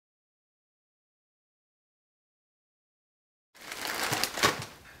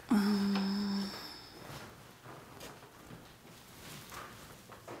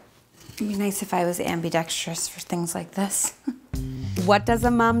It'd be nice if I was ambidextrous for things like this. What does a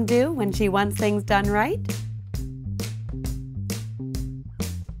mom do when she wants things done right?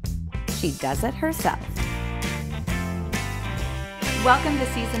 She does it herself. Welcome to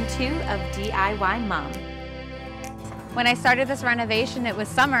season 2 of DIY Mom. When I started this renovation, it was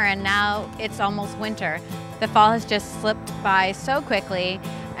summer and now it's almost winter. The fall has just slipped by so quickly,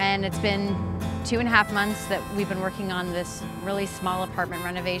 and it's been 2.5 months that we've been working on this really small apartment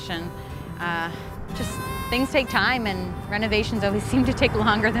renovation. Just things take time, and renovations always seem to take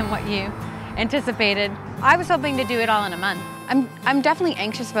longer than what you anticipated. I was hoping to do it all in a month. I'm definitely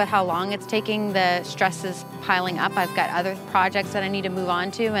anxious about how long it's taking. The stress is piling up. I've got other projects that I need to move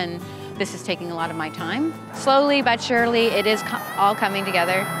on to, and this is taking a lot of my time. Slowly but surely, it is all coming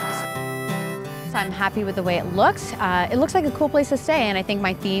together. So I'm happy with the way it looks. It looks like a cool place to stay, and I think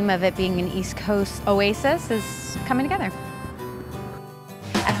my theme of it being an East Coast oasis is coming together.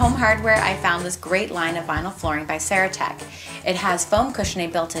 At Home Hardware, I found this great line of vinyl flooring by Ceratec. It has foam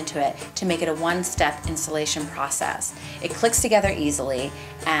cushioning built into it to make it a one-step installation process. It clicks together easily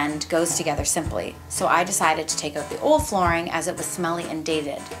and goes together simply. So I decided to take out the old flooring as it was smelly and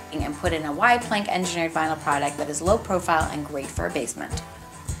dated and put in a wide plank engineered vinyl product that is low profile and great for a basement.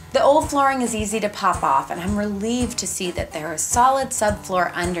 The old flooring is easy to pop off, and I'm relieved to see that there is solid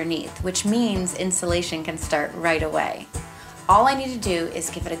subfloor underneath, which means installation can start right away. All I need to do is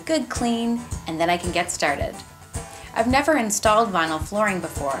give it a good clean, and then I can get started. I've never installed vinyl flooring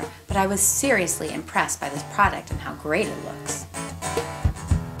before, but I was seriously impressed by this product and how great it looks.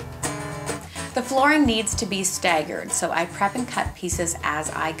 The flooring needs to be staggered, so I prep and cut pieces as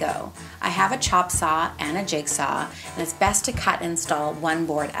I go. I have a chop saw and a jigsaw, and it's best to cut and install one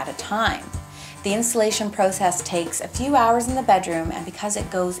board at a time. The installation process takes a few hours in the bedroom, and because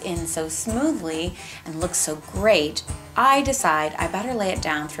it goes in so smoothly and looks so great, I decide I better lay it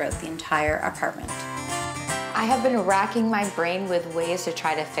down throughout the entire apartment. I have been racking my brain with ways to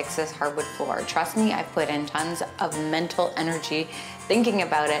try to fix this hardwood floor. Trust me, I've put in tons of mental energy thinking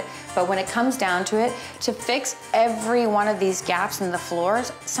about it, but when it comes down to it, to fix every one of these gaps in the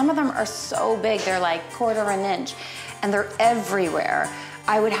floors, some of them are so big, they're like 1/4 inch, and they're everywhere.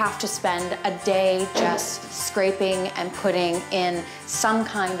 I would have to spend a day just scraping and putting in some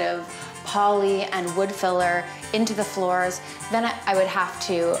kind of poly and wood filler into the floors. Then I would have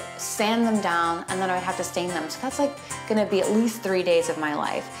to sand them down, and then I would have to stain them. So that's like gonna be at least 3 days of my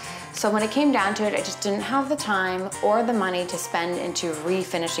life. So when it came down to it, I just didn't have the time or the money to spend into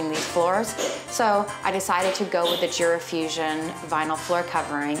refinishing these floors. So I decided to go with the Dura Fusion vinyl floor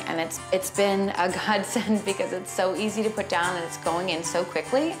covering, and it's been a godsend because it's so easy to put down and it's going in so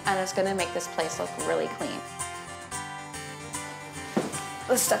quickly, and it's gonna make this place look really clean.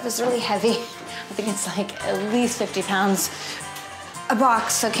 This stuff is really heavy. I think it's like at least 50 pounds a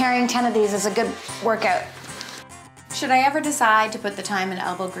box, so carrying 10 of these is a good workout. Should I ever decide to put the time and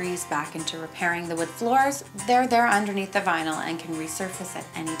elbow grease back into repairing the wood floors, they're there underneath the vinyl and can resurface at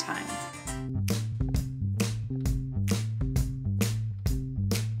any time.